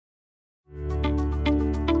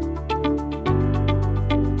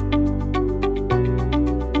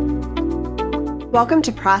Welcome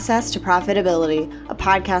to Process to Profitability, a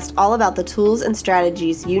podcast all about the tools and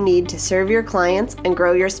strategies you need to serve your clients and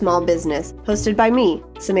grow your small business, hosted by me,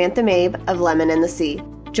 Samantha Mabe of Lemon and the Sea.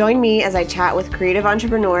 Join me as I chat with creative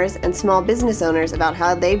entrepreneurs and small business owners about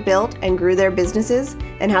how they built and grew their businesses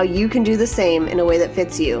and how you can do the same in a way that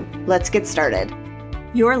fits you. Let's get started.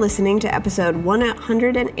 You're listening to episode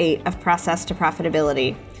 108 of Process to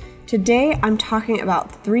Profitability. Today, I'm talking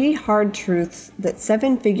about 3 hard truths that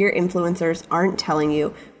 7-figure influencers aren't telling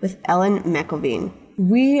you with Ellen McElveen.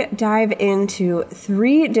 We dive into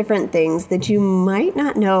 3 different things that you might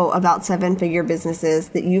not know about 7-figure businesses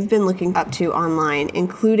that you've been looking up to online,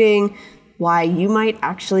 including why you might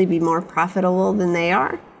actually be more profitable than they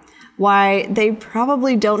are, why they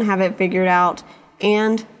probably don't have it figured out,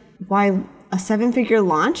 and why a 7-figure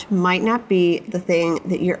launch might not be the thing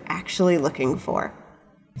that you're actually looking for.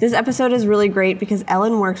 This episode is really great because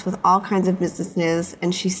Ellen works with all kinds of businesses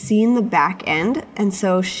and she's seen the back end, and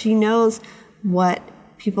so she knows what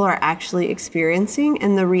people are actually experiencing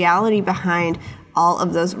and the reality behind all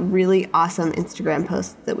of those really awesome Instagram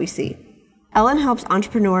posts that we see. Ellen helps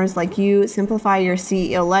entrepreneurs like you simplify your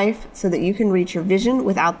CEO life so that you can reach your vision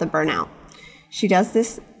without the burnout. She does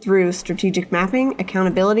this through strategic mapping,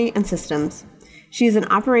 accountability, and systems. She is an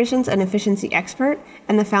operations and efficiency expert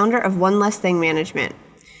and the founder of One Less Thing Management.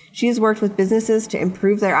 She has worked with businesses to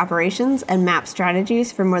improve their operations and map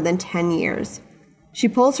strategies for more than 10 years. She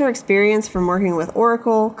pulls her experience from working with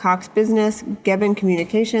Oracle, Cox Business, Gebbon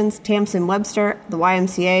Communications, Tamsin Webster, the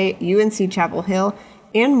YMCA, UNC Chapel Hill,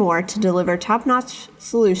 and more to deliver top-notch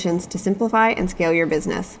solutions to simplify and scale your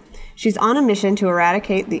business. She's on a mission to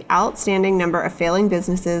eradicate the outstanding number of failing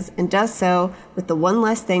businesses and does so with the One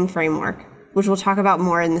Less Thing framework, which we'll talk about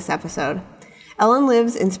more in this episode. Ellen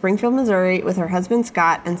lives in Springfield, Missouri with her husband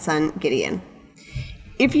Scott and son Gideon.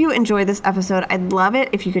 If you enjoy this episode, I'd love it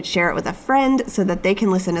if you could share it with a friend so that they can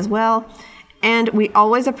listen as well. And we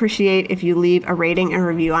always appreciate if you leave a rating and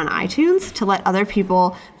review on iTunes to let other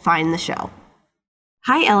people find the show.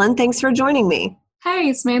 Hi, Ellen. Thanks for joining me.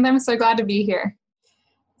 Hi, Samantha. I'm so glad to be here.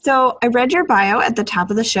 So I read your bio at the top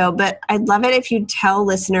of the show, but I'd love it if you tell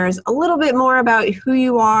listeners a little bit more about who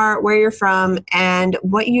you are, where you're from, and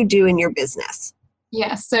what you do in your business.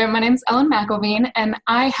 Yes, so my name is Ellen McElveen, and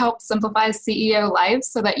I help simplify CEO lives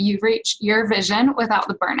so that you reach your vision without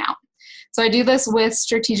the burnout. So I do this with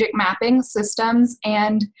strategic mapping, systems,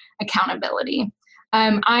 and accountability.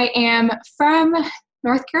 I am from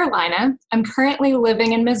North Carolina. I'm currently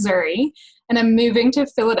living in Missouri, and I'm moving to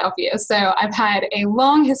Philadelphia. So I've had a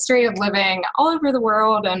long history of living all over the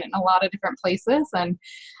world and in a lot of different places. And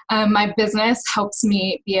my business helps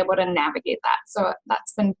me be able to navigate that. So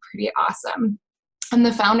that's been pretty awesome. I'm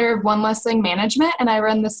the founder of One Less Thing Management, and I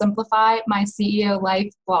run the Simplify My CEO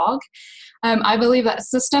Life blog. I believe that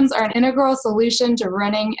systems are an integral solution to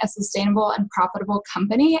running a sustainable and profitable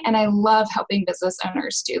company, and I love helping business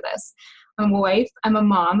owners do this. I'm a wife, I'm a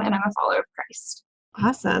mom, and I'm a follower of Christ.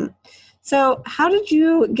 Awesome. So how did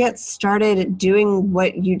you get started doing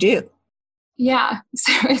what you do? Yeah,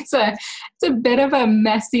 so it's a bit of a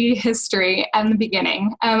messy history in the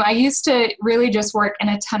beginning. I used to really just work in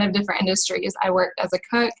a ton of different industries. I worked as a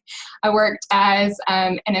cook. I worked as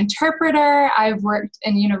an interpreter. I've worked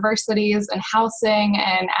in universities and housing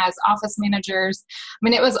and as office managers. I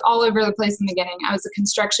mean, it was all over the place in the beginning. I was a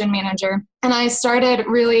construction manager, and I started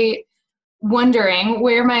really wondering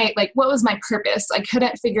what was my purpose. I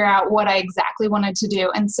couldn't figure out what I exactly wanted to do.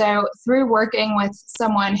 And so through working with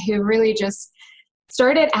someone who really just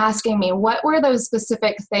started asking me what were those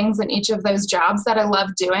specific things in each of those jobs that I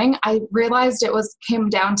loved doing, I realized came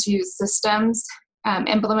down to systems,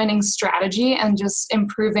 implementing strategy, and just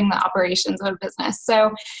improving the operations of a business.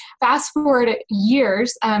 So fast forward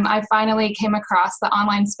years, I finally came across the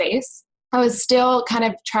online space. I was still kind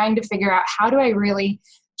of trying to figure out, how do I really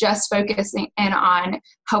just focusing in on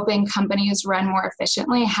helping companies run more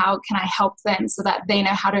efficiently? How can I help them so that they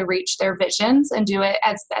know how to reach their visions and do it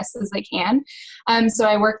as best as they can? So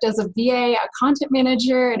I worked as a VA, a content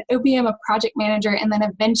manager, an OBM, a project manager, and then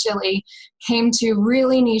eventually came to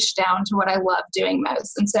really niche down to what I love doing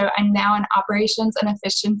most. And so I'm now an operations and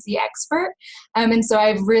efficiency expert. And so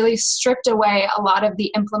I've really stripped away a lot of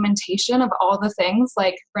the implementation of all the things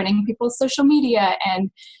like running people's social media and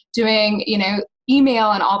doing,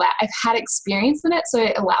 email and all that. I've had experience in it, so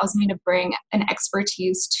it allows me to bring an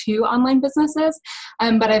expertise to online businesses,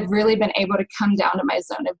 but I've really been able to come down to my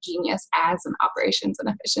zone of genius as an operations and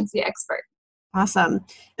efficiency expert. Awesome.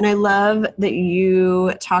 And I love that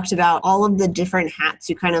you talked about all of the different hats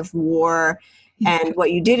you kind of wore and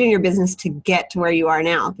what you did in your business to get to where you are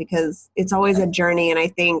now, because it's always a journey. And I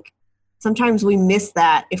think sometimes we miss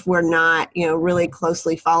that if we're not, really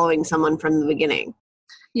closely following someone from the beginning.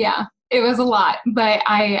 Yeah, it was a lot, but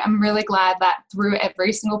I am really glad that through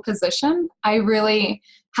every single position, I really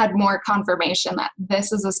had more confirmation that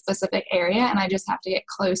this is a specific area and I just have to get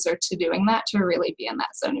closer to doing that to really be in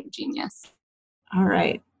that zone of genius. All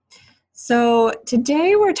right. So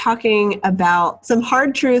today we're talking about some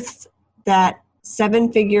hard truths that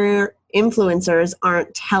seven-figure influencers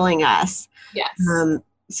aren't telling us. Yes.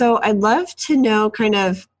 So I'd love to know kind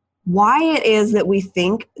of why it is that we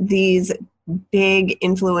think these big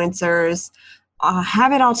influencers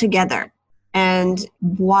have it all together, and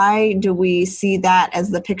why do we see that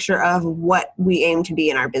as the picture of what we aim to be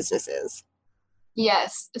in our businesses?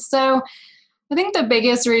 Yes. So I think the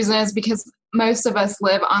biggest reason is because most of us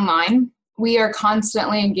live online. We are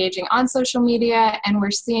constantly engaging on social media and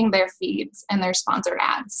we're seeing their feeds and their sponsored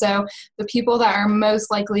ads. So the people that are most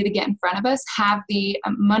likely to get in front of us have the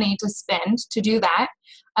money to spend to do that.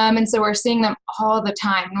 And so we're seeing them all the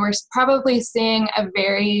time. We're probably seeing a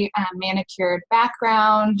very manicured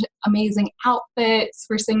background, amazing outfits.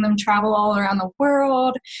 We're seeing them travel all around the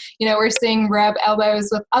world. We're seeing rub elbows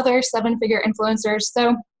with other seven-figure influencers.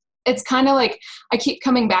 So it's kind of like I keep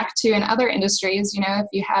coming back to in other industries, if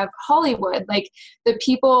you have Hollywood, like the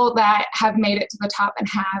people that have made it to the top and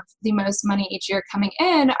have the most money each year coming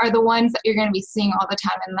in are the ones that you're going to be seeing all the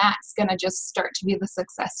time. And that's going to just start to be the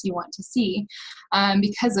success you want to see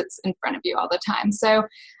because it's in front of you all the time. So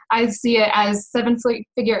I see it as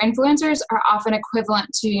seven-figure influencers are often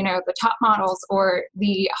equivalent to, the top models or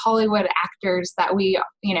the Hollywood actors that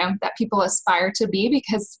that people aspire to be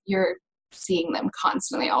because you're seeing them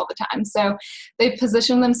constantly all the time. So they've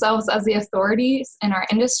positioned themselves as the authorities in our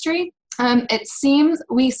industry. It seems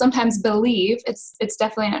we sometimes believe, it's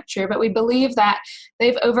definitely not true, but we believe that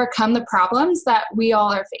they've overcome the problems that we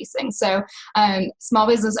all are facing. So small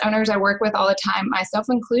business owners I work with all the time, myself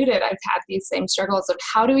included, I've had these same struggles of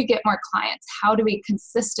how do we get more clients? How do we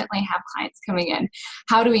consistently have clients coming in?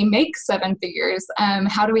 How do we make seven figures?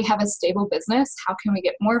 How do we have a stable business? How can we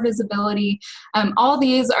get more visibility? All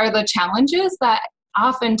these are the challenges that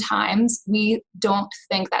oftentimes we don't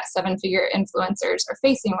think that seven-figure influencers are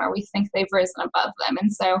facing, where we think they've risen above them. And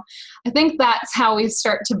so I think that's how we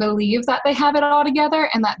start to believe that they have it all together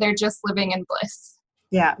and that they're just living in bliss.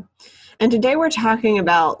 Yeah. And today we're talking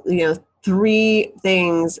about, three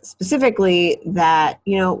things specifically that,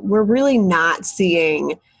 we're really not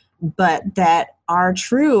seeing, but that are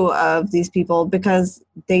true of these people because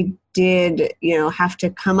they did, have to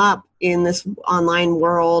come up in this online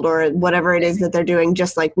world or whatever it is that they're doing,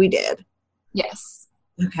 just like we did. Yes.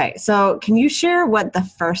 Okay. So can you share what the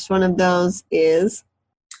first one of those is?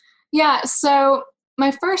 Yeah. So my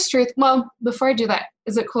first truth, well, before I do that,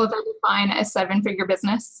 is it cool if I define a seven-figure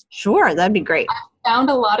business? Sure. That'd be great. I found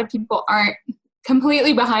a lot of people aren't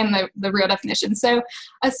completely behind the real definition. So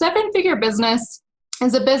a seven-figure business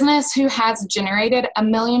is a business who has generated $1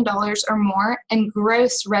 million or more in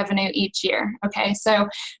gross revenue each year. Okay, so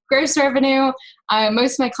gross revenue,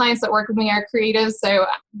 most of my clients that work with me are creatives, so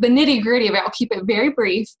the nitty gritty of it, I'll keep it very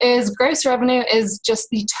brief, is gross revenue is just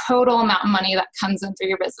the total amount of money that comes in through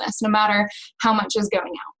your business, no matter how much is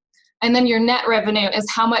going out. And then your net revenue is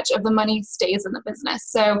how much of the money stays in the business.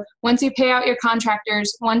 So once you pay out your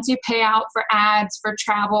contractors, once you pay out for ads, for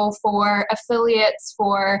travel, for affiliates,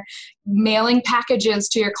 for mailing packages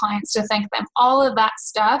to your clients to thank them, all of that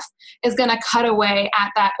stuff is going to cut away at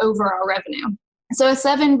that overall revenue. So a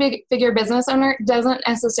seven-figure business owner doesn't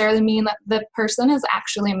necessarily mean that the person is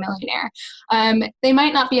actually a millionaire. They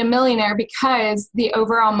might not be a millionaire because the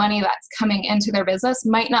overall money that's coming into their business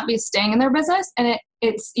might not be staying in their business, and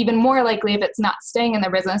it's even more likely if it's not staying in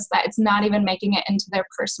their business that it's not even making it into their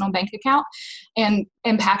personal bank account and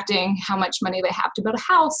impacting how much money they have to build a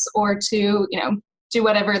house or to, do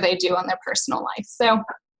whatever they do on their personal life. So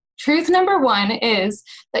truth number one is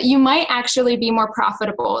that you might actually be more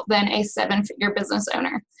profitable than a seven-figure business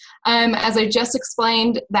owner. As I just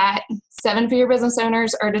explained, that seven-figure business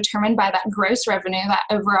owners are determined by that gross revenue, that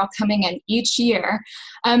overall coming in each year.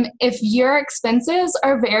 If your expenses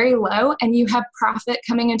are very low and you have profit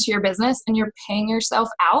coming into your business and you're paying yourself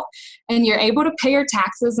out and you're able to pay your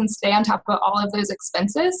taxes and stay on top of all of those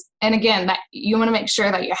expenses, and again, that you want to make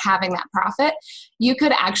sure that you're having that profit, you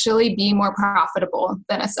could actually be more profitable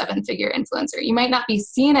than a seven-figure influencer. You might not be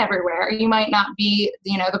seen everywhere. You might not be,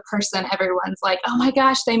 the person everyone's like, oh my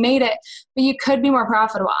gosh, they made it, but you could be more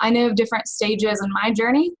profitable. I know of different stages in my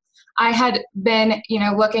journey. I had been,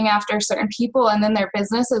 looking after certain people, and then their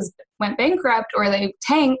businesses went bankrupt or they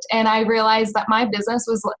tanked. And I realized that my business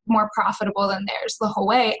was more profitable than theirs the whole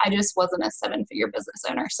way. I just wasn't a 7-figure business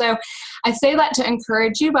owner. So I say that to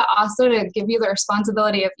encourage you, but also to give you the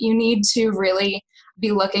responsibility of you need to really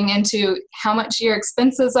be looking into how much your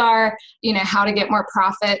expenses are, how to get more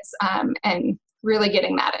profits, and really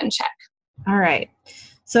getting that in check. All right.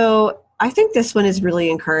 So I think this one is really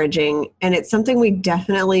encouraging, and it's something we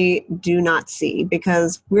definitely do not see,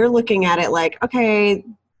 because we're looking at it like, okay,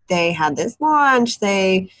 they had this launch,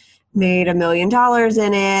 they made $1 million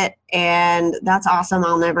in it, and that's awesome.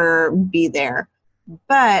 I'll never be there.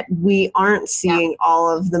 But we aren't seeing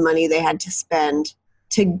all of the money they had to spend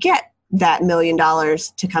to get that $1 million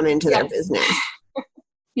to come into their business.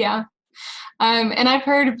 Yeah. And I've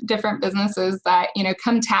heard of different businesses that,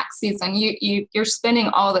 come tax season, you're spending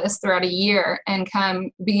all this throughout a year, and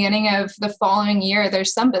come beginning of the following year,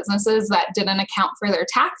 there's some businesses that didn't account for their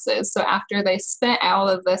taxes. So after they spent all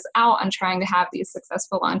of this out on trying to have these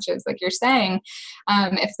successful launches, like you're saying,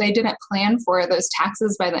 if they didn't plan for those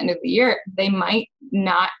taxes by the end of the year, they might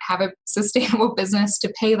not have a sustainable business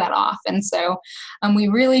to pay that off. And so we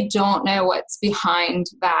really don't know what's behind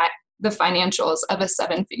that, the financials of a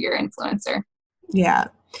 7-figure influencer. Yeah.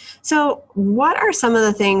 So what are some of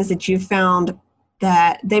the things that you found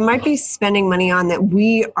that they might be spending money on that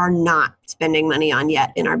we are not spending money on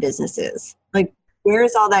yet in our businesses? Like, where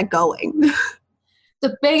is all that going?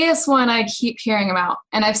 The biggest one I keep hearing about,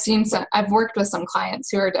 and I've worked with some clients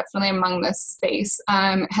who are definitely among this space,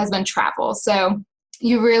 has been travel. So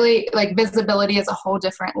you really, visibility is a whole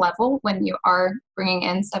different level when you are bringing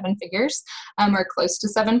in 7 figures, or close to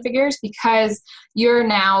 7 figures, because you're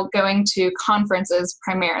now going to conferences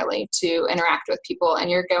primarily to interact with people, and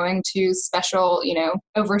you're going to special,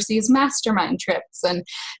 overseas mastermind trips. And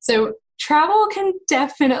so travel can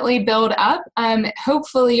definitely build up.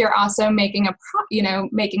 Hopefully you're also making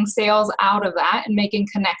making sales out of that and making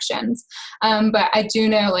connections. But I do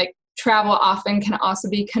know, travel often can also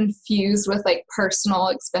be confused with personal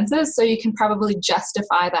expenses. So you can probably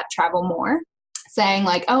justify that travel more, saying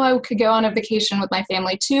oh, I could go on a vacation with my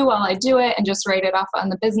family too while I do it, and just write it off on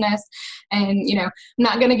the business. And, I'm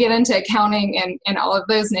not going to get into accounting and all of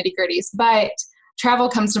those nitty gritties, but travel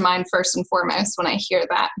comes to mind first and foremost when I hear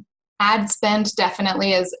that. Ad spend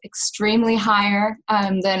definitely is extremely higher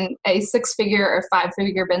than a 6-figure or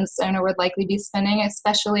 5-figure business owner would likely be spending,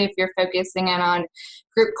 especially if you're focusing in on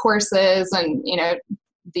group courses and,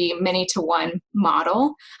 the many-to-one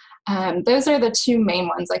model. Those are the 2 main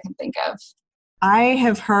ones I can think of. I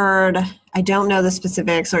have heard, I don't know the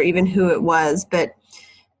specifics or even who it was, but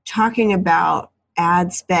talking about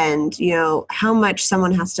ad spend, how much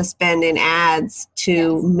someone has to spend in ads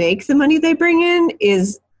to make the money they bring in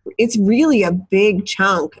it's really a big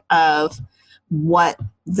chunk of what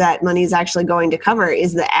that money is actually going to cover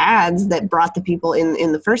is the ads that brought the people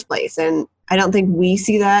in the first place. And I don't think we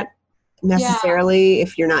see that necessarily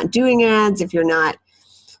if you're not doing ads, if you're not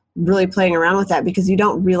really playing around with that, because you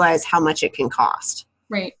don't realize how much it can cost.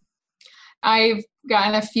 Right. I've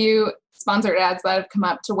gotten a few sponsored ads that have come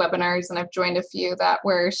up to webinars, and I've joined a few that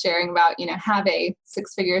were sharing about, have a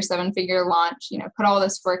 6-figure, 7-figure launch, put all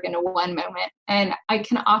this work into one moment. And I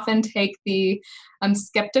can often take the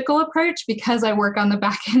skeptical approach because I work on the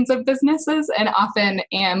back ends of businesses and often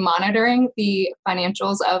am monitoring the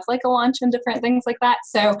financials of a launch and different things like that.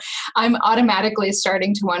 So I'm automatically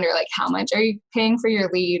starting to wonder, how much are you paying for your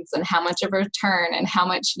leads, and how much of a return, and how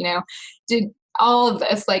much, did all of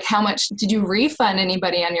this, how much did you refund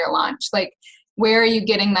anybody on your launch? Where are you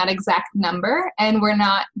getting that exact number? And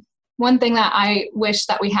one thing that I wish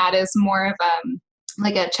that we had is more of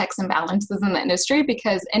a checks and balances in the industry,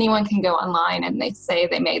 because anyone can go online and they say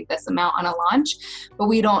they made this amount on a launch, but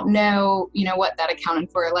we don't know, what that accounted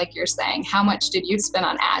for. Like you're saying, how much did you spend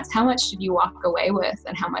on ads? How much did you walk away with?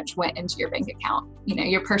 And how much went into your bank account,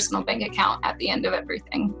 your personal bank account at the end of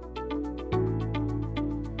everything?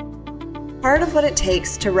 Part of what it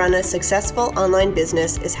takes to run a successful online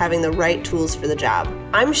business is having the right tools for the job.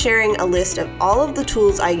 I'm sharing a list of all of the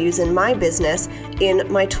tools I use in my business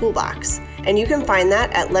in my toolbox. And you can find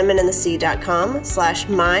that at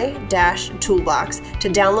lemonandthesea.com/my-toolbox to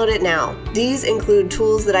download it now. These include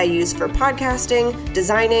tools that I use for podcasting,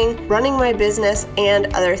 designing, running my business, and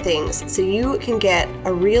other things, so you can get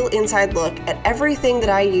a real inside look at everything that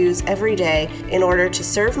I use every day in order to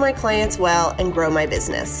serve my clients well and grow my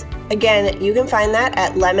business. Again, you can find that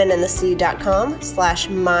at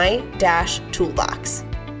lemonandthesea.com/my-toolbox.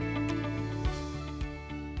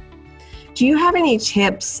 Do you have any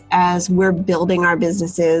tips as we're building our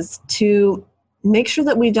businesses to make sure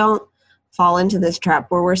that we don't fall into this trap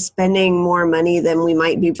where we're spending more money than we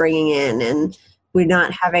might be bringing in, and we're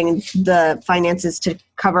not having the finances to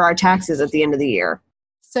cover our taxes at the end of the year?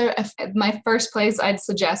 So my first place I'd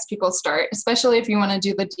suggest people start, especially if you want to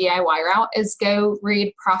do the DIY route, is go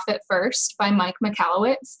read Profit First by Mike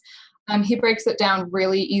McElveen. He breaks it down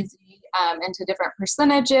really easy into different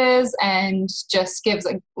percentages and just gives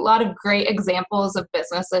a lot of great examples of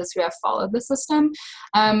businesses who have followed the system.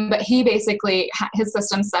 But he basically, his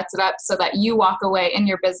system sets it up so that you walk away in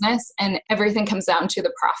your business and everything comes down to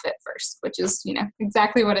the profit first, which is,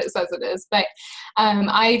 exactly what it says it is. But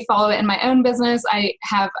I follow it in my own business. I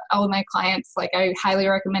have all of my clients, I highly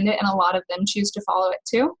recommend it, and a lot of them choose to follow it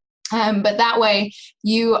too. But that way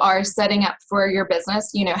you are setting up for your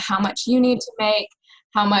business, how much you need to make,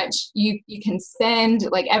 how much you can spend,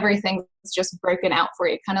 everything's just broken out for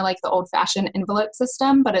you, kind of like the old-fashioned envelope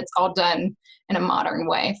system, but it's all done in a modern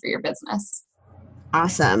way for your business.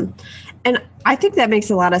 Awesome. And I think that makes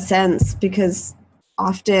a lot of sense, because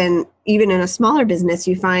often, even in a smaller business,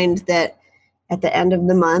 you find that at the end of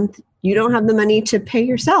the month, you don't have the money to pay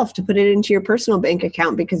yourself, to put it into your personal bank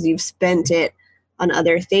account because you've spent it on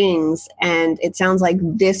other things. And it sounds like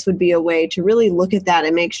this would be a way to really look at that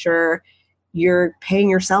and make sure you're paying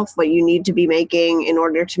yourself what you need to be making in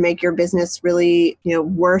order to make your business really,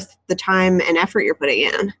 worth the time and effort you're putting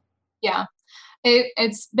in. Yeah.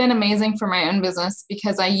 It's been amazing for my own business,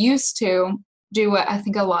 because I used to do what I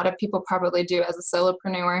think a lot of people probably do as a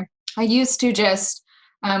solopreneur. I used to just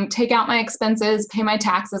take out my expenses, pay my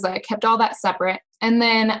taxes. I kept all that separate. And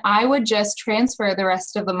then I would just transfer the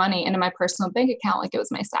rest of the money into my personal bank account like it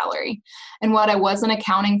was my salary. And what I wasn't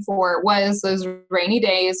accounting for was those rainy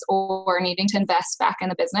days or needing to invest back in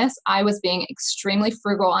the business. I was being extremely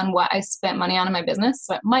frugal on what I spent money on in my business.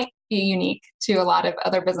 So it might be unique to a lot of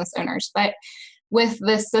other business owners. But with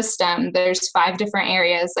this system, there's 5 different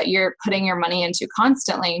areas that you're putting your money into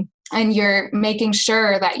constantly. And you're making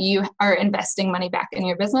sure that you are investing money back in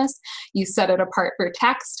your business. You set it apart for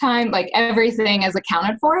tax time, everything is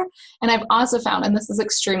accounted for. And I've also found, and this is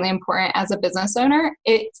extremely important as a business owner,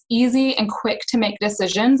 it's easy and quick to make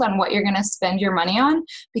decisions on what you're going to spend your money on,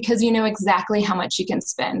 because you know exactly how much you can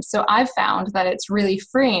spend. So I've found that it's really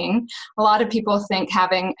freeing. A lot of people think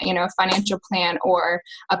having, a financial plan or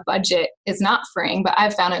a budget is not freeing, but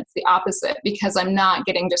I've found it's the opposite, because I'm not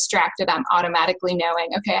getting distracted. I'm automatically knowing,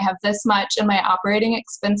 okay, I have this much in my operating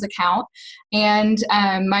expense account, and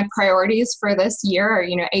my priorities for this year are,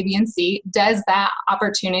 A, B, and C. Does that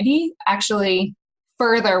opportunity actually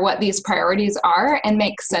further what these priorities are and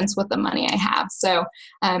make sense with the money I have? So,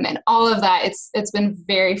 and all of that, it's been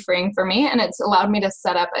very freeing for me, and it's allowed me to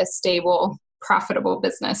set up a stable, profitable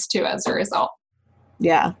business too as a result.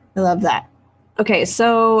 Yeah, I love that. Okay,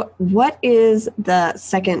 so what is the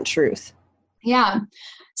second truth? Yeah.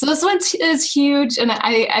 So this one is huge, and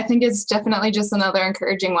I think it's definitely just another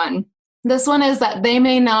encouraging one. This one is that they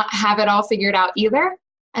may not have it all figured out either.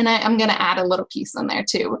 And I'm going to add a little piece in there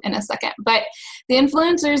too in a second. But the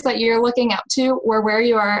influencers that you're looking up to were where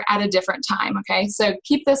you are at a different time, okay? So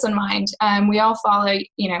keep this in mind. We all follow,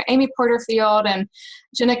 Amy Porterfield and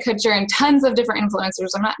Jenna Kutcher and tons of different influencers.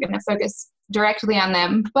 I'm not going to focus directly on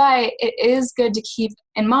them, but it is good to keep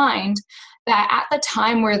in mind that at the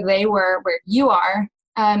time where they were where you are,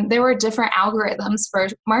 there were different algorithms for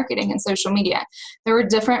marketing and social media. There were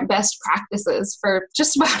different best practices for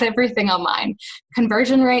just about everything online.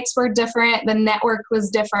 Conversion rates were different. The network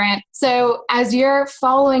was different. So as you're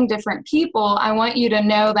following different people, I want you to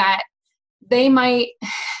know that they might,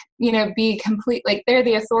 be complete, they're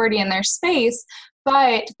the authority in their space,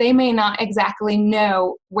 but they may not exactly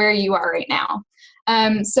know where you are right now.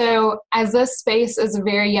 So as this space is a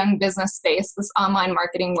very young business space, this online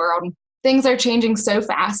marketing world, things are changing so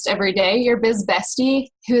fast every day. Your biz bestie,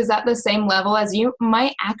 who is at the same level as you,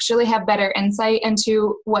 might actually have better insight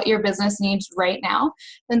into what your business needs right now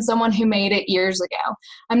than someone who made it years ago.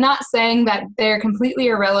 I'm not saying that they're completely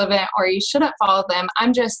irrelevant or you shouldn't follow them.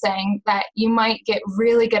 I'm just saying that you might get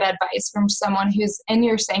really good advice from someone who's in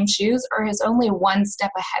your same shoes or is only one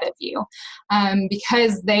step ahead of you,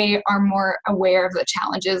 because they are more aware of the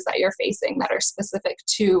challenges that you're facing that are specific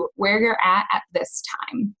to where you're at this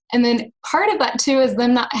time. And then part of that too is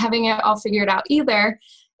them not having it all figured out either,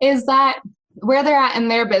 is that where they're at in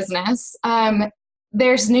their business,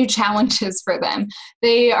 there's new challenges for them.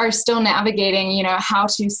 They are still navigating, how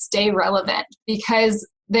to stay relevant, because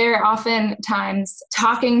they're oftentimes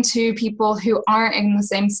talking to people who aren't in the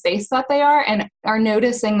same space that they are and are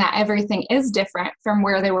noticing that everything is different from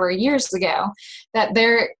where they were years ago, that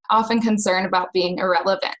they're often concerned about being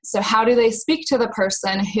irrelevant. So how do they speak to the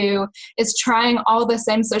person who is trying all the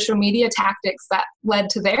same social media tactics that led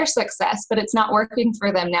to their success, but it's not working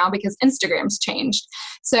for them now because Instagram's changed?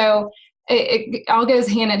 So it all goes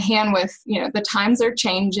hand in hand with, the times are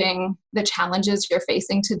changing, the challenges you're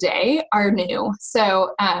facing today are new.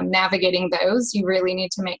 So navigating those, you really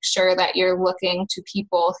need to make sure that you're looking to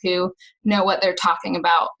people who know what they're talking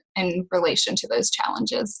about in relation to those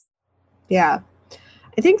challenges. Yeah,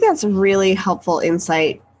 I think that's really helpful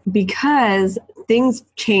insight because things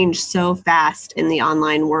change so fast in the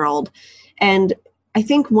online world. And I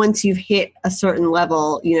think once you've hit a certain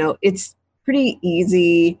level, it's pretty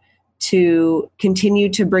easy to continue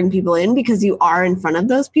to bring people in because you are in front of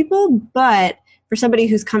those people. But for somebody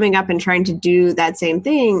who's coming up and trying to do that same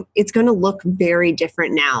thing, it's going to look very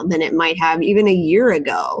different now than it might have even a year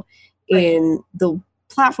ago in the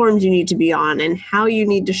platforms you need to be on and how you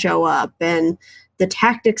need to show up and the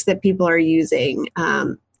tactics that people are using.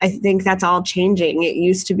 I think that's all changing. It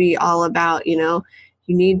used to be all about,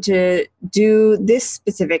 you need to do this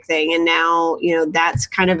specific thing. And now, that's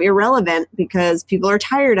kind of irrelevant because people are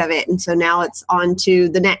tired of it. And so now it's on to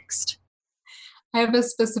the next. I have a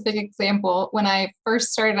specific example. When I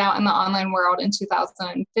first started out in the online world in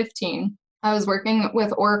 2015, I was working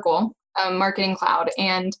with Oracle Marketing Cloud.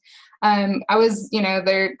 And I was,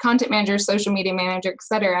 their content manager, social media manager, et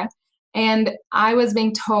cetera. And I was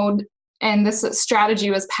being told, and this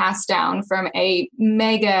strategy was passed down from a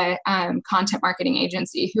mega content marketing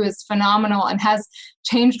agency who is phenomenal and has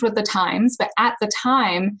changed with the times. But at the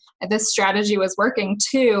time, this strategy was working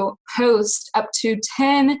to post up to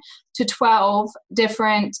 10 to 12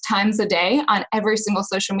 different times a day on every single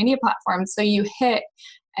social media platform. So you hit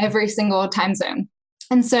every single time zone.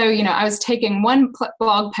 And so, I was taking one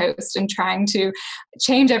blog post and trying to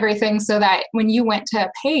change everything so that when you went to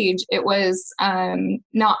a page, it was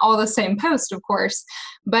not all the same post, of course.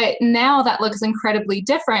 But now that looks incredibly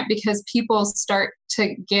different because people start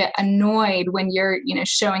to get annoyed when you're,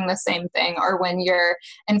 showing the same thing or when you're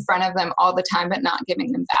in front of them all the time, but not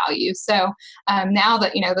giving them value. So now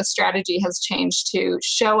that, the strategy has changed to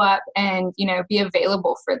show up and, be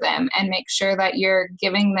available for them and make sure that you're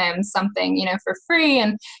giving them something, for free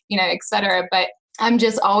and, et cetera. But I'm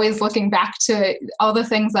just always looking back to all the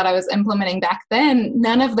things that I was implementing back then.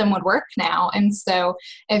 None of them would work now. And so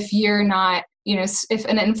if you're not, if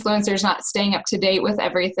an influencer is not staying up to date with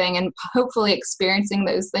everything and hopefully experiencing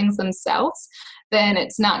those things themselves, then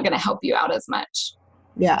it's not going to help you out as much.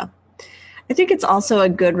 Yeah. I think it's also a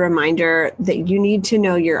good reminder that you need to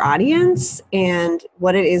know your audience and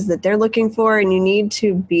what it is that they're looking for. And you need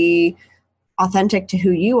to be authentic to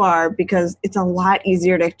who you are because it's a lot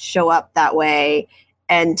easier to show up that way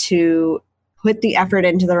and to put the effort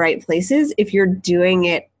into the right places if you're doing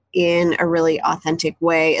it in a really authentic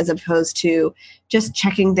way as opposed to just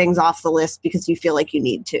checking things off the list because you feel like you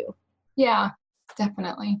need to. Yeah,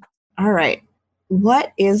 definitely. All right.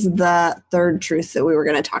 What is the third truth that we were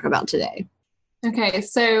going to talk about today? Okay,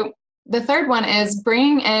 so the third one is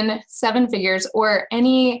bringing in 7 figures or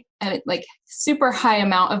any super high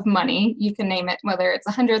amount of money. You can name it, whether it's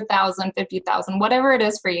 100,000, 50,000, whatever it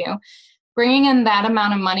is for you. Bringing in that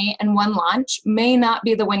amount of money in one launch may not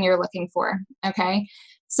be the one you're looking for. Okay.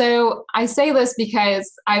 So I say this because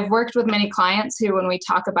I've worked with many clients who, when we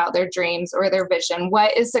talk about their dreams or their vision,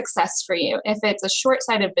 what is success for you? If it's a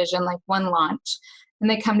short-sighted vision, like one launch, and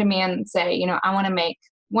they come to me and say, I want to make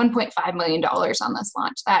 $1.5 million on this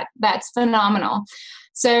launch. That's phenomenal.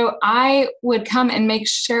 So I would come and make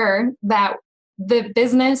sure that the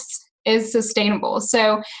business is sustainable.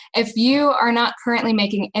 So if you are not currently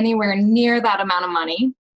making anywhere near that amount of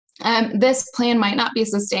money, this plan might not be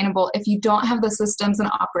sustainable if you don't have the systems and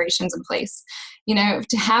operations in place.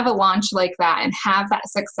 To have a launch like that and have that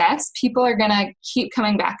success, people are going to keep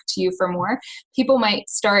coming back to you for more. People might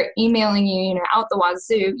start emailing you, out the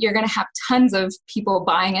wazoo. You're going to have tons of people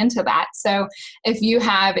buying into that. So if you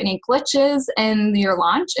have any glitches in your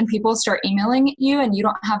launch and people start emailing you and you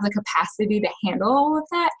don't have the capacity to handle all of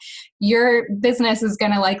that, your business is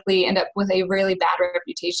going to likely end up with a really bad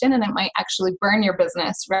reputation, and it might actually burn your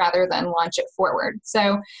business rather than launch it forward.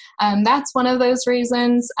 So that's one of those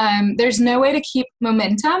reasons. There's no way to keep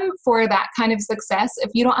momentum for that kind of success if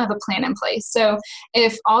you don't have a plan in place. So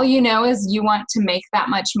if all you know is you want to make that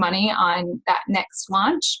much money on that next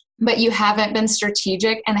launch, but you haven't been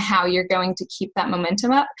strategic in how you're going to keep that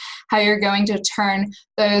momentum up, how you're going to turn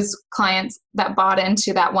those clients that bought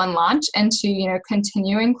into that one launch into,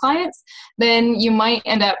 continuing clients, then you might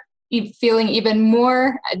end up feeling even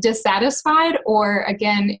more dissatisfied, or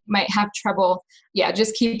again, might have trouble,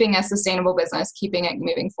 just keeping a sustainable business, keeping it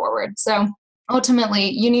moving forward. So ultimately,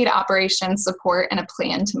 you need operations support and a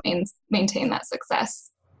plan to maintain that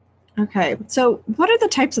success. Okay. So what are the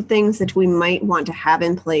types of things that we might want to have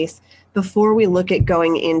in place before we look at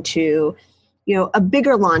going into, a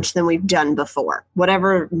bigger launch than we've done before,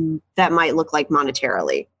 whatever that might look like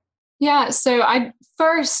monetarily? Yeah. So I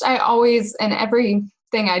always, in everything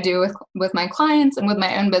I do with my clients and with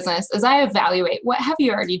my own business, is I evaluate what have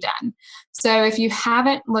you already done. So if you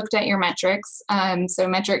haven't looked at your metrics, so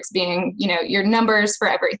metrics being, your numbers for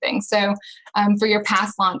everything. So for your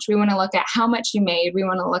past launch, we want to look at how much you made. We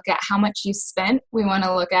want to look at how much you spent. We want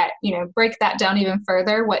to look at, break that down even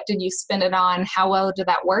further. What did you spend it on? How well did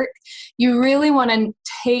that work? You really want to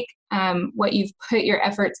take what you've put your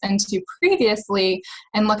efforts into previously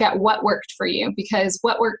and look at what worked for you, because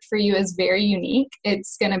what worked for you is very unique.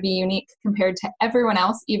 It's going to be unique compared to everyone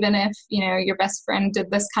else. Even if, your best friend did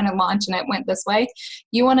this kind of launch and it went this way,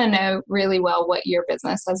 you want to know really well what your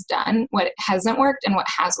business has done, what hasn't worked, and what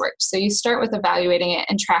has worked. So you start with evaluating it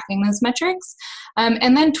and tracking those metrics,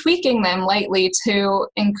 and then tweaking them lightly to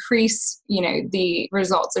increase, the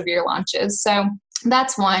results of your launches. So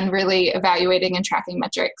that's one, really evaluating and tracking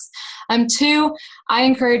metrics. Two, I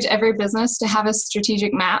encourage every business to have a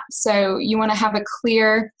strategic map. So you want to have a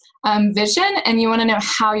clear vision, and you want to know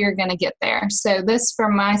how you're going to get there. So this, for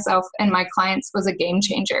myself and my clients, was a game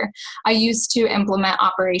changer. I used to implement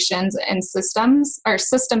operations and systems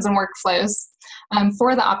and workflows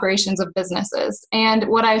for the operations of businesses. And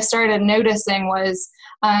what I started noticing was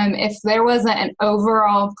if there wasn't an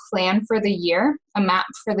overall plan for the year, a map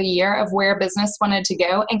for the year of where business wanted to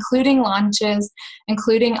go, including launches,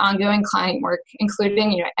 including ongoing client work,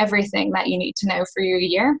 including everything that you need to know for your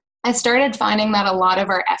year, I started finding that a lot of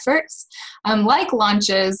our efforts, like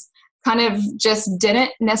launches, kind of just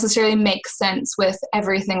didn't necessarily make sense with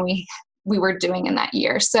everything we were doing in that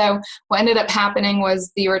year. So what ended up happening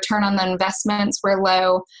was the return on the investments were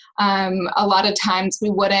low. A lot of times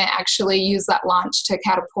we wouldn't actually use that launch to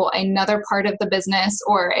catapult another part of the business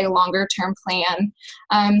or a longer term plan.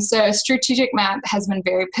 So a strategic map has been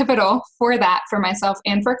very pivotal for that, for myself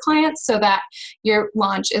and for clients, so that your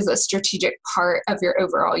launch is a strategic part of your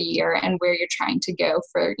overall year and where you're trying to go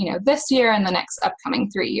for, this year and the next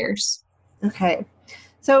upcoming 3 years. Okay.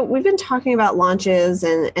 So we've been talking about launches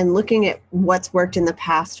and looking at what's worked in the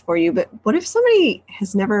past for you, but what if somebody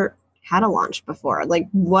has never had a launch before? Like,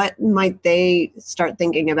 what might they start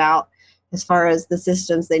thinking about as far as the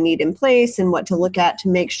systems they need in place and what to look at to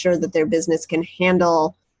make sure that their business can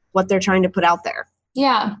handle what they're trying to put out there?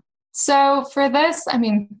 Yeah. So for this,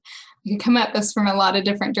 you can come at this from a lot of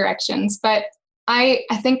different directions, but I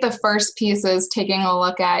think the first piece is taking a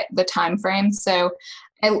look at the time frame. So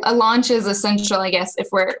a launch is essential, I guess, if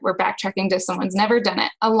we're backtracking to someone's never done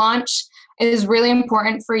it. A launch is really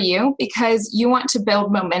important for you because you want to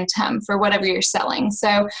build momentum for whatever you're selling.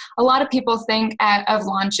 So a lot of people think of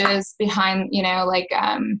launches behind,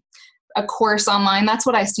 a course online. That's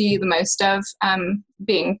what I see the most of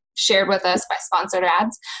being shared with us by sponsored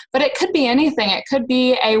ads. But it could be anything. It could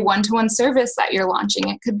be a one-to-one service that you're launching.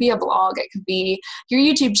 It could be a blog. It could be your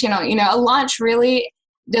YouTube channel. A launch really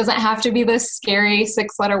doesn't have to be this scary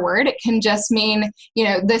 6-letter word. It can just mean,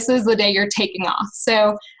 this is the day you're taking off.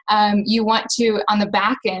 So you want to, on the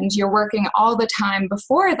back end, you're working all the time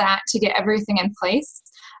before that to get everything in place.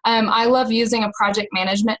 I love using a project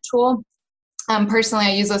management tool. Personally,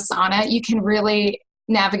 I use Asana. You can really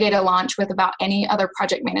navigate a launch with about any other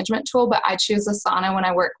project management tool, but I choose Asana when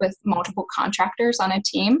I work with multiple contractors on a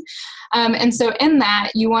team. And so in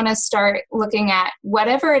that, you want to start looking at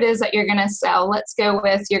whatever it is that you're going to sell. Let's go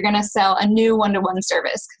with, you're going to sell a new one-to-one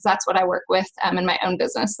service, because that's what I work with in my own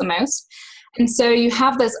business the most. And so you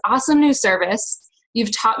have this awesome new service.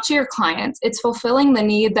 You've talked to your clients. It's fulfilling the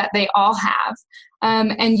need that they all have.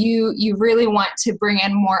 And you really want to bring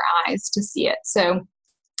in more eyes to see it. So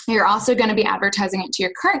you're also going to be advertising it to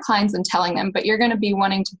your current clients and telling them, but you're going to be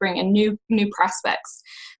wanting to bring in new prospects.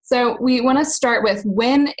 So we want to start with,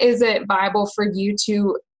 when is it viable for you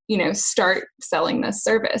to start selling this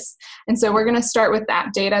service? And so we're going to start with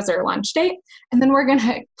that date as our launch date, and then we're going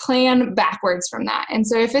to plan backwards from that. And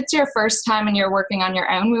so if it's your first time and you're working on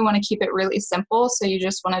your own, we want to keep it really simple. So you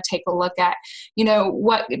just want to take a look at,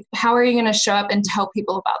 how are you going to show up and tell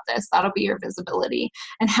people about this? That'll be your visibility.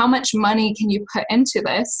 And how much money can you put into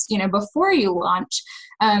this, before you launch,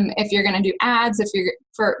 If you're going to do ads, if you're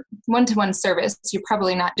for one-to-one service, you're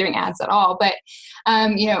probably not doing ads at all. But,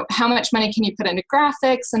 how much money can you put into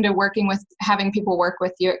graphics, into working with having people work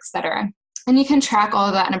with you, et cetera. And you can track all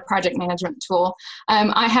of that in a project management tool.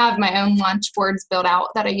 I have my own launch boards built out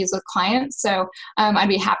that I use with clients. So I'd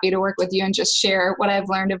be happy to work with you and just share what I've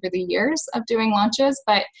learned over the years of doing launches.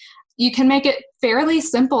 But you can make it fairly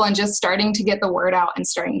simple and just starting to get the word out and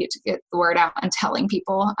telling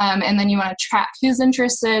people. And then you want to track who's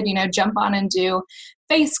interested, jump on and do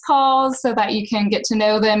face calls so that you can get to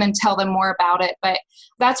know them and tell them more about it. But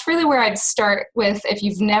that's really where I'd start with if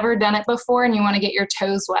you've never done it before and you want to get your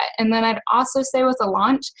toes wet. And then I'd also say with a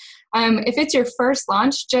launch, if it's your first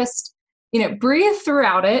launch, just breathe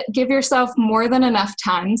throughout it. Give yourself more than enough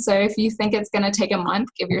time. So if you think it's going to take a month,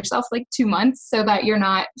 give yourself like 2 months so that you're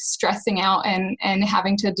not stressing out and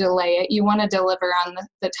having to delay it. You want to deliver on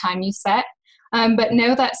the time you set. But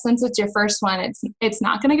know that since it's your first one, it's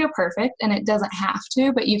not going to go perfect, and it doesn't have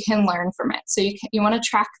to, but you can learn from it. So you want to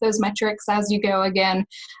track those metrics as you go again,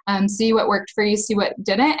 see what worked for you, see what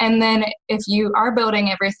didn't. And then if you are building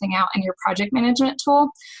everything out in your project management tool,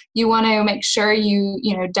 you want to make sure you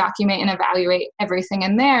document and evaluate everything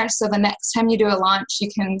in there. So the next time you do a launch, you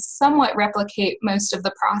can somewhat replicate most of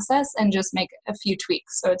the process and just make a few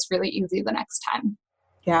tweaks. So it's really easy the next time.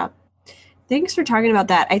 Yeah. Thanks for talking about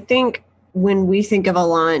that. I think when we think of a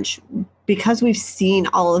launch, because we've seen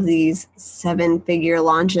all of these 7-figure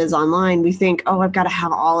launches online, we think, oh, I've got to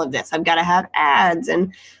have all of this. I've got to have ads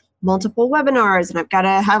and multiple webinars, and I've got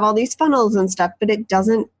to have all these funnels and stuff, but it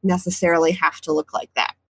doesn't necessarily have to look like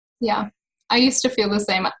that. Yeah. I used to feel the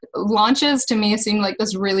same. Launches to me seemed like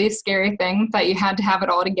this really scary thing that you had to have it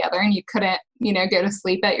all together and you couldn't, go to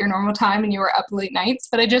sleep at your normal time and you were up late nights.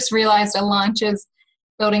 But I just realized a launch is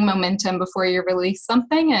building momentum before you release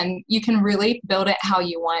something, and you can really build it how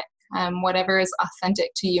you want, whatever is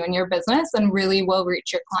authentic to you and your business and really will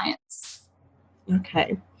reach your clients.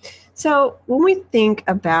 Okay. So when we think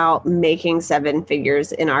about making 7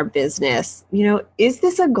 figures in our business, is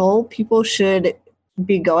this a goal people should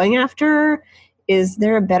be going after? Is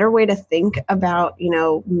there a better way to think about,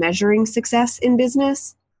 measuring success in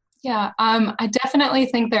business? Yeah, I definitely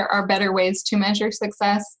think there are better ways to measure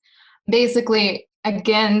success. Basically,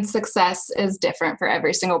 again, success is different for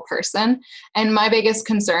every single person. And my biggest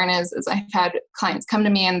concern is I've had clients come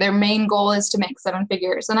to me and their main goal is to make 7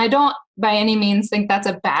 figures. And I don't by any means think that's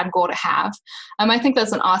a bad goal to have. I think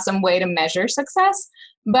that's an awesome way to measure success.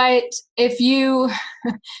 But if you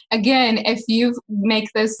make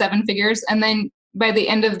those 7 figures and then by the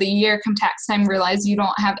end of the year, come tax time, realize you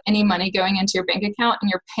don't have any money going into your bank account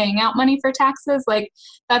and you're paying out money for taxes,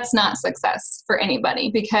 that's not success for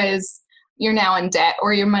anybody, because you're now in debt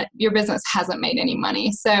or your business hasn't made any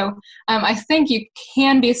money. So I think you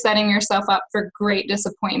can be setting yourself up for great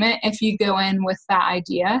disappointment if you go in with that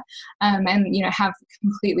idea and have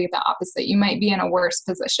completely the opposite. You might be in a worse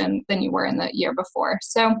position than you were in the year before.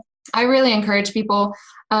 So I really encourage people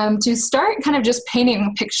to start kind of just painting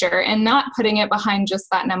a picture and not putting it behind just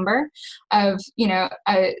that number of,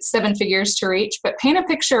 7 figures to reach, but paint a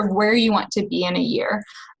picture of where you want to be in a year.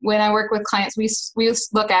 When I work with clients, we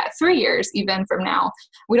look at 3 years even from now.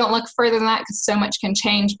 We don't look further than that because so much can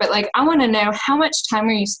change. But I want to know, how much time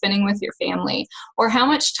are you spending with your family? Or how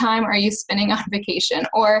much time are you spending on vacation?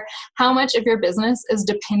 Or how much of your business is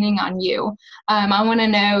depending on you? I want to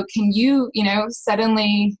know, can you,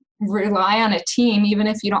 suddenly rely on a team, even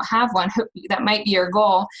if you don't have one, that might be your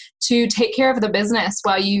goal, to take care of the business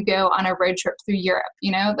while you go on a road trip through Europe.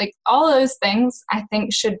 All those things I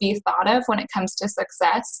think should be thought of when it comes to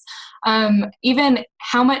success. Even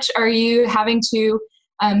how much are you having to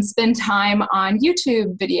spend time on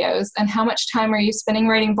YouTube videos, and how much time are you spending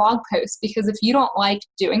writing blog posts? Because if you don't like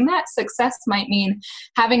doing that, success might mean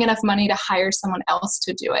having enough money to hire someone else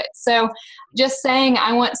to do it. So just saying,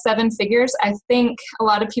 I want 7 figures, I think a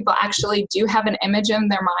lot of people actually do have an image in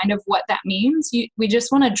their mind of what that means. We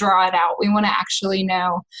just want to draw it out. We want to actually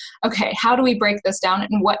know, okay, how do we break this down?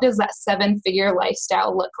 And what does that 7-figure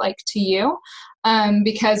lifestyle look like to you?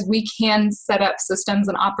 Because we can set up systems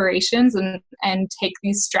and operations and take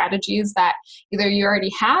these strategies that either you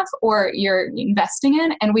already have or you're investing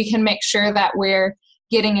in, and we can make sure that we're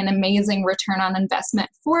getting an amazing return on investment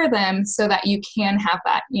for them so that you can have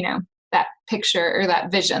that, that picture or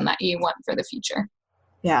that vision that you want for the future.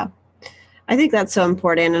 Yeah, I think that's so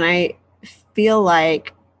important. And I feel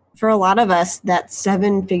like for a lot of us, that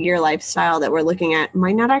 7-figure lifestyle that we're looking at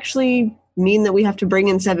might not actually mean that we have to bring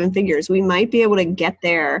in 7 figures. We might be able to get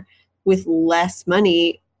there with less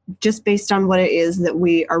money just based on what it is that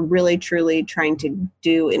we are really truly trying to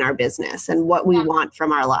do in our business and what we want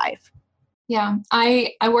from our life. Yeah,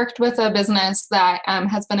 I worked with a business that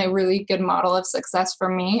has been a really good model of success for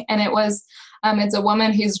me. And it's a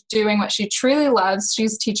woman who's doing what she truly loves.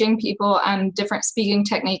 She's teaching people different speaking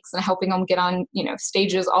techniques and helping them get on,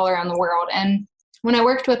 stages all around the world. And when I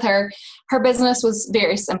worked with her, her business was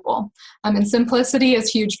very simple. And simplicity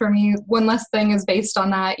is huge for me. One less thing is based on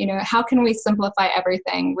that. How can we simplify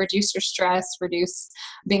everything, reduce your stress, reduce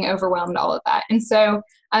being overwhelmed, all of that. And so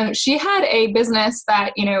she had a business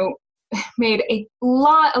that, made a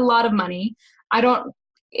lot of money. I don't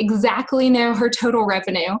exactly know her total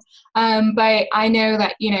revenue, but I know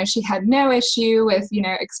that, she had no issue with,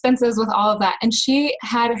 expenses, with all of that. And she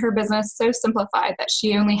had her business so simplified that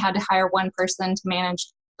she only had to hire one person to manage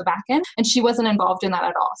the back end, and she wasn't involved in that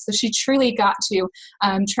at all. So she truly got to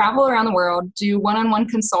travel around the world, do one-on-one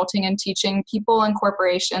consulting and teaching people and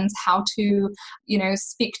corporations how to,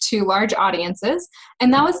 speak to large audiences.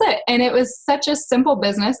 And that was it. And it was such a simple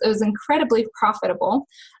business. It was incredibly profitable.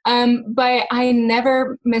 But I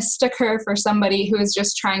never mistook her for somebody who is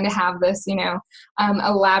just trying to have this,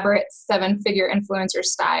 elaborate 7-figure influencer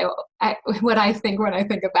style. What I think when I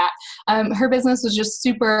think of that, her business was just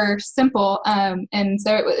super simple. And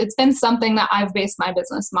so it's been something that I've based my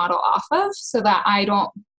business model off of, so that I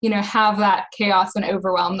don't, have that chaos and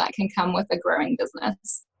overwhelm that can come with a growing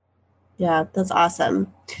business. Yeah, that's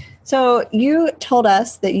awesome. So you told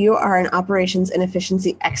us that you are an operations and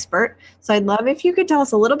efficiency expert. So I'd love if you could tell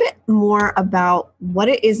us a little bit more about what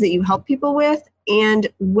it is that you help people with and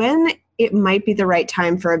when it might be the right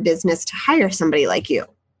time for a business to hire somebody like you.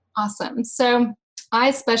 Awesome. So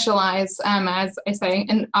I specialize, as I say,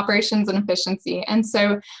 in operations and efficiency. And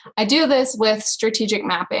so I do this with strategic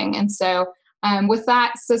mapping. And so with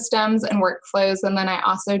that, systems and workflows. And then I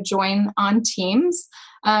also join on teams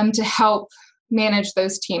to help manage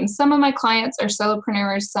those teams. Some of my clients are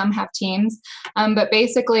solopreneurs, some have teams, but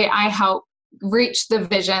basically I help reach the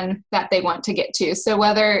vision that they want to get to. So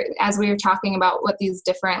whether, as we were talking about what these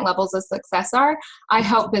different levels of success are, I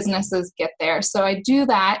help businesses get there. So I do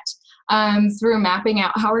that through mapping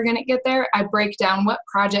out how we're going to get there. I break down what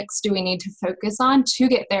projects do we need to focus on to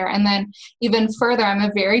get there. And then even further, I'm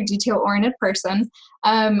a very detail-oriented person.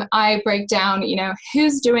 I break down,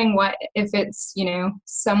 who's doing what, if it's,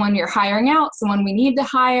 someone you're hiring out, someone we need to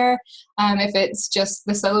hire, if it's just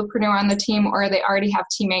the solopreneur on the team or they already have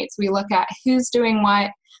teammates, we look at who's doing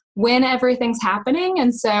what, when everything's happening.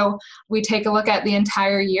 And so we take a look at the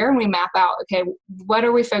entire year and we map out, okay, what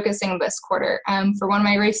are we focusing this quarter? For one of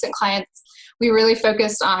my recent clients, we really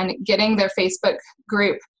focused on getting their Facebook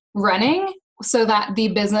group running so that the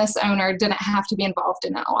business owner didn't have to be involved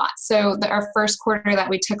in it a lot. So our first quarter that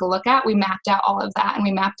we took a look at, we mapped out all of that, and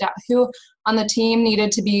we mapped out who on the team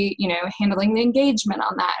needed to be, handling the engagement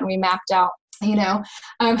on that. And we mapped out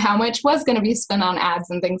how much was going to be spent on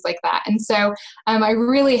ads and things like that. And so I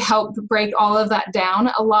really helped break all of that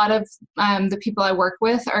down. A lot of the people I work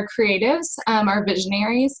with are creatives, are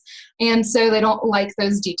visionaries. And so they don't like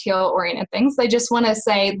those detail-oriented things. They just want to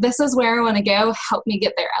say, this is where I want to go. Help me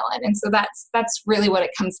get there, Ellen. And so that's really what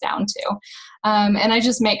it comes down to. And I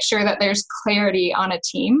just make sure that there's clarity on a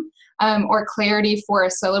team or clarity for a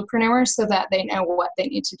solopreneur so that they know what they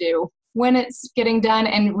need to do when it's getting done,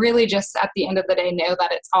 and really just at the end of the day know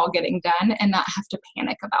that it's all getting done and not have to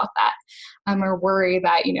panic about that or worry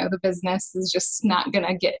that the business is just not going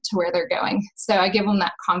to get to where they're going. So I give them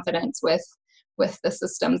that confidence with the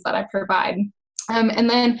systems that I provide. And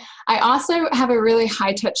then I also have a really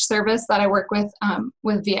high touch service that I work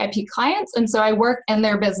with VIP clients. And so I work in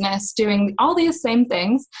their business doing all these same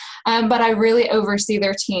things, but I really oversee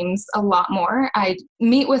their teams a lot more. I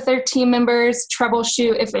meet with their team members,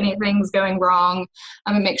 troubleshoot if anything's going wrong,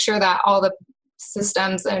 and make sure that all the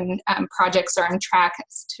systems and projects are on track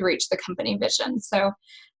to reach the company vision. So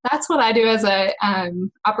that's what I do as a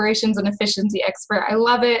operations and efficiency expert. I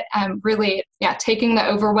love it. Really, taking the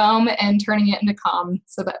overwhelm and turning it into calm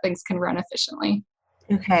so that things can run efficiently.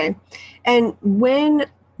 Okay. And when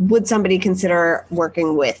would somebody consider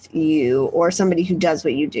working with you or somebody who does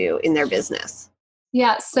what you do in their business?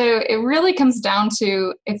 Yeah, so it really comes down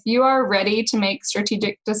to if you are ready to make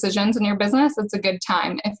strategic decisions in your business, it's a good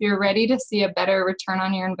time. If you're ready to see a better return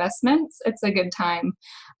on your investments, it's a good time.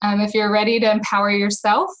 If you're ready to empower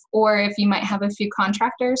yourself, or if you might have a few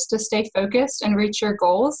contractors to stay focused and reach your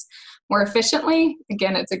goals more efficiently,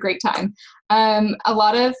 again, it's a great time. A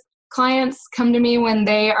lot of clients come to me when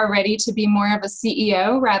they are ready to be more of a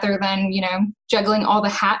CEO rather than, juggling all the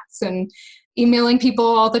hats and emailing people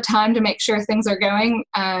all the time to make sure things are going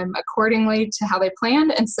accordingly to how they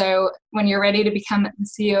planned. And so when you're ready to become the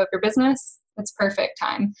CEO of your business, it's perfect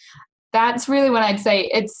time. That's really when I'd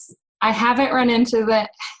say I haven't run into the,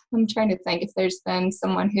 I'm trying to think if there's been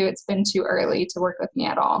someone who it's been too early to work with me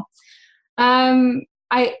at all.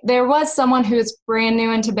 There was someone who was brand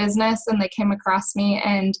new into business and they came across me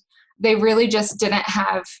and they really just didn't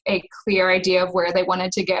have a clear idea of where they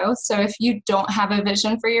wanted to go. So if you don't have a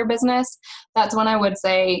vision for your business, that's when I would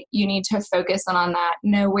say you need to focus on that,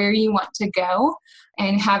 know where you want to go,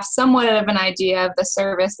 and have somewhat of an idea of the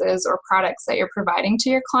services or products that you're providing to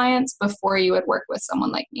your clients before you would work with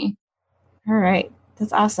someone like me. All right.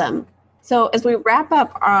 That's awesome. So as we wrap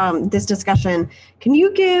up this discussion, can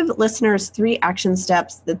you give listeners 3 action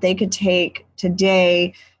steps that they could take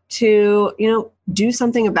today to, do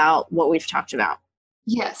something about what we've talked about?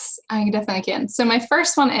 Yes, I definitely can. So my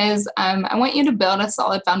first one is I want you to build a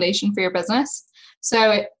solid foundation for your business.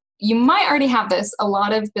 So you might already have this. A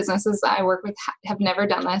lot of businesses that I work with have never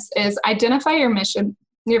done this, is identify your mission,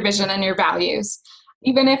 your vision, and your values.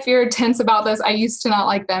 Even if you're tense about this, I used to not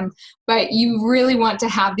like them, but you really want to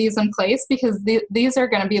have these in place because these are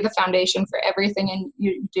going to be the foundation for everything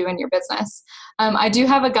you do in your business. I do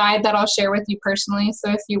have a guide that I'll share with you personally. So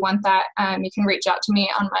if you want that, you can reach out to me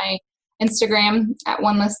on my Instagram at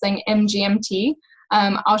one less thing MGMT.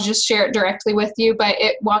 I'll just share it directly with you, but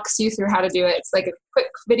it walks you through how to do it. It's like a quick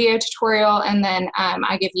video tutorial, and then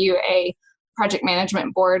I give you a project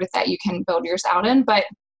management board that you can build yours out in. But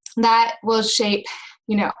that will shape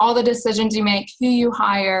all the decisions you make, who you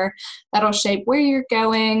hire. That'll shape where you're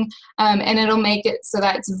going, and it'll make it so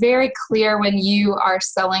that it's very clear when you are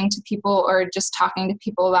selling to people or just talking to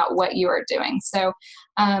people about what you are doing. So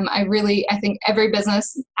I think every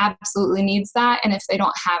business absolutely needs that, and if they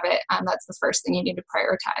don't have it, that's the first thing you need to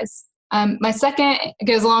prioritize. My second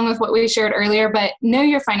goes along with what we shared earlier, but know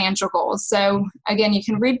your financial goals. So again, you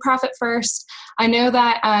can read Profit First. I know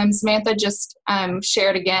that Samantha just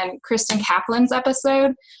shared again Kristen Kaplan's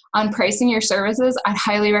episode on pricing your services. I'd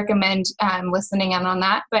highly recommend listening in on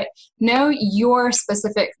that, but know your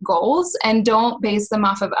specific goals and don't base them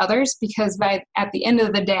off of others, because at the end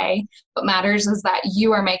of the day, what matters is that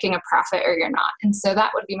you are making a profit or you're not. And so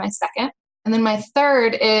that would be my second. And then my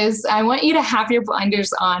third is I want you to have your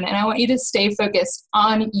blinders on, and I want you to stay focused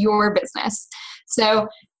on your business. So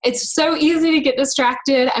it's so easy to get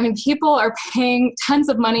distracted. I mean, people are paying tons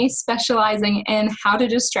of money specializing in how to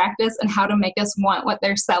distract us and how to make us want what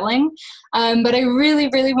they're selling. But I really,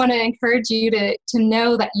 really want to encourage you to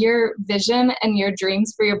know that your vision and your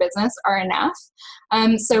dreams for your business are enough.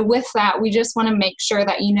 So with that, we just want to make sure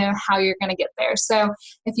that you know how you're going to get there. So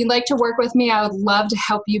if you'd like to work with me, I would love to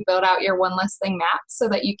help you build out your one less thing map so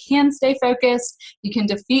that you can stay focused, you can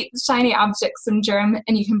defeat the shiny object syndrome,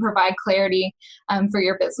 and you can provide clarity for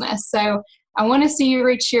your business. So I want to see you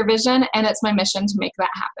reach your vision, and it's my mission to make that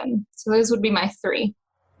happen. So those would be my 3.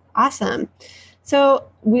 Awesome. So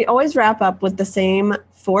we always wrap up with the same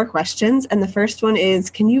 4 questions. And the first one is,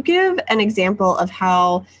 can you give an example of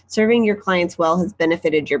how serving your clients well has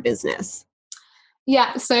benefited your business?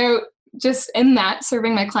 Yeah. So just in that,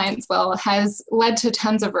 serving my clients well has led to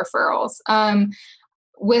tons of referrals.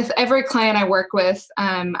 With every client I work with,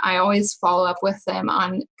 I always follow up with them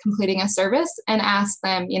on completing a service and ask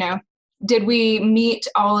them, did we meet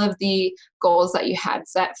all of the goals that you had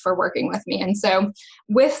set for working with me? And so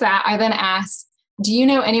with that, I then ask, do you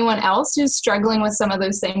know anyone else who's struggling with some of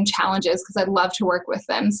those same challenges? Because I'd love to work with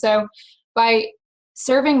them. So by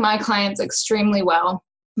serving my clients extremely well,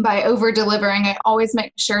 by over delivering, I always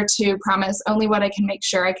make sure to promise only what I can make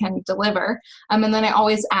sure I can deliver. And then I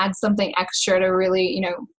always add something extra to really,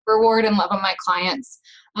 reward and love on my clients.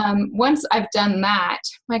 Once I've done that,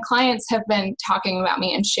 my clients have been talking about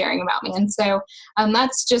me and sharing about me. And so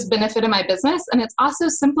that's just benefited my business. And it's also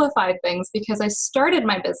simplified things because I started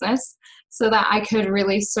my business so that I could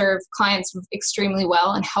really serve clients extremely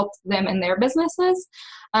well and help them in their businesses.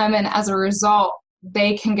 And as a result,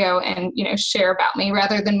 they can go and share about me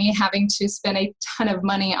rather than me having to spend a ton of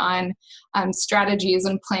money on strategies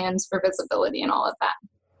and plans for visibility and all of that.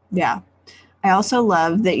 Yeah. I also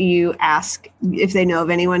love that you ask if they know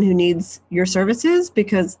of anyone who needs your services,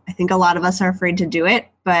 because I think a lot of us are afraid to do it.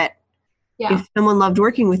 But if someone loved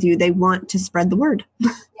working with you, they want to spread the word.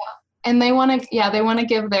 And they want to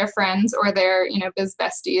give their friends or their, biz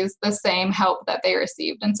besties the same help that they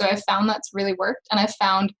received. And so I found that's really worked. And I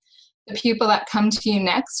found the people that come to you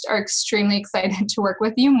next are extremely excited to work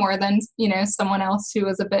with you more than, someone else who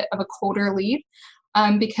is a bit of a colder lead,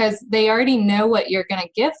 because they already know what you're going to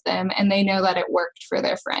give them and they know that it worked for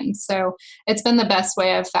their friends. So it's been the best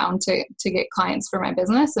way I've found to get clients for my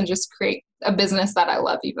business and just create a business that I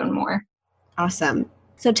love even more. Awesome.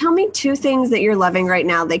 So tell me 2 things that you're loving right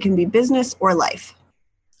now. They can be business or life.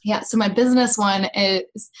 Yeah, so my business one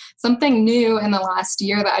is something new in the last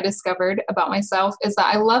year that I discovered about myself is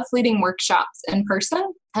that I love leading workshops in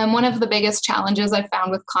person. And one of the biggest challenges I found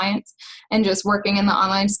with clients and just working in the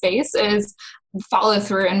online space is follow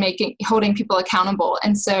through and holding people accountable.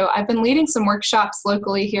 And so I've been leading some workshops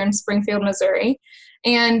locally here in Springfield, Missouri.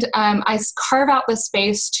 And I carve out the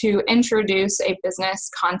space to introduce a business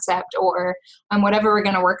concept or whatever we're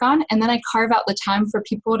going to work on. And then I carve out the time for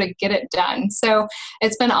people to get it done. So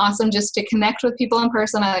it's been awesome just to connect with people in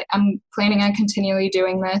person. I'm planning on continually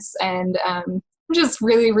doing this, and I'm just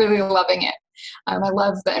really, really loving it. I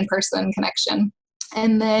love the in-person connection.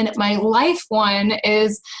 And then my life one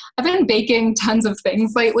is I've been baking tons of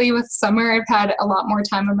things lately. With summer, I've had a lot more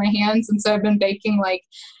time on my hands. And so I've been baking like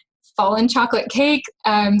fallen chocolate cake,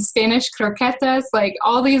 Spanish croquetas, like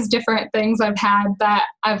all these different things I've had that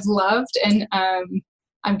I've loved. And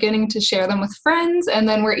I'm getting to share them with friends. And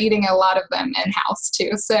then we're eating a lot of them in-house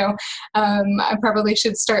too. So I probably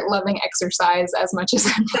should start loving exercise as much as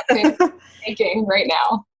I'm loving baking right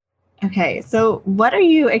now. Okay, so what are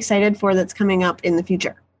you excited for that's coming up in the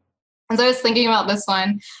future? As I was thinking about this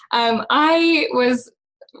one, I was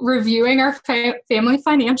reviewing our family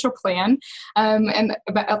financial plan and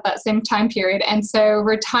about that same time period. And so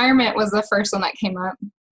retirement was the first one that came up.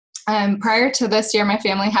 Prior to this year, my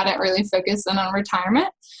family hadn't really focused in on retirement.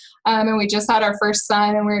 And we just had our first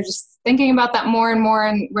son, and we were just thinking about that more and more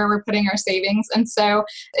and where we're putting our savings. And so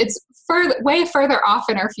it's way further off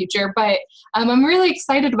in our future, but I'm really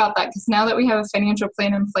excited about that because now that we have a financial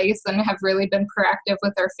plan in place and have really been proactive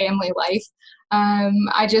with our family life,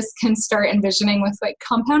 I just can start envisioning with like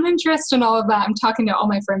compound interest and all of that. I'm talking to all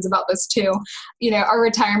my friends about this too. You know, our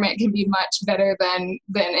retirement can be much better than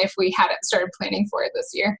if we hadn't started planning for it this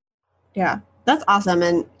year. Yeah, that's awesome.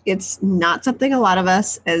 And it's not something a lot of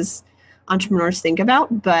us as entrepreneurs think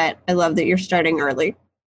about, but I love that you're starting early.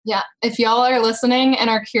 Yeah. If y'all are listening and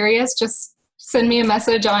are curious, just send me a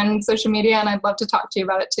message on social media and I'd love to talk to you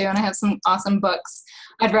about it too. And I have some awesome books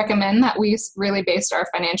I'd recommend that we really based our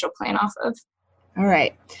financial plan off of. All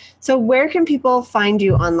right. So where can people find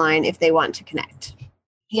you online if they want to connect?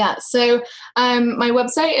 Yeah. So my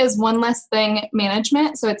website is One Less Thing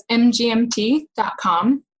Management. So it's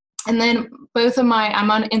mgmt.com. And then I'm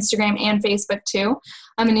on Instagram and Facebook too.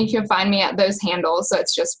 And you can find me at those handles. So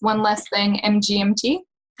it's just One Less Thing MGMT.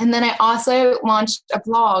 And then I also launched a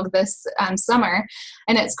blog this summer,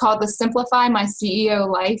 and it's called the Simplify My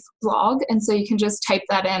CEO Life blog. And so you can just type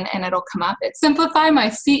that in and it'll come up. It's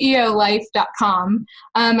simplifymyceolife.com.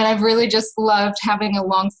 And I've really just loved having a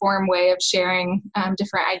long form way of sharing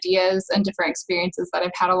different ideas and different experiences that I've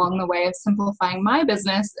had along the way of simplifying my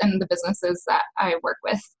business and the businesses that I work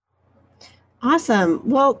with. Awesome.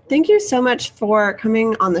 Well, thank you so much for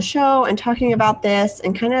coming on the show and talking about this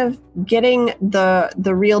and kind of getting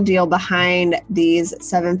the real deal behind these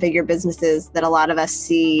 7-figure businesses that a lot of us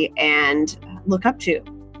see and look up to.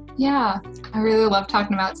 Yeah, I really love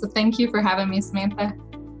talking about it. So thank you for having me, Samantha.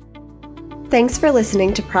 Thanks for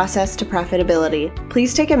listening to Process to Profitability.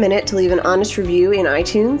 Please take a minute to leave an honest review in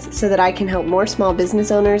iTunes so that I can help more small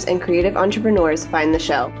business owners and creative entrepreneurs find the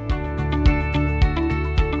show.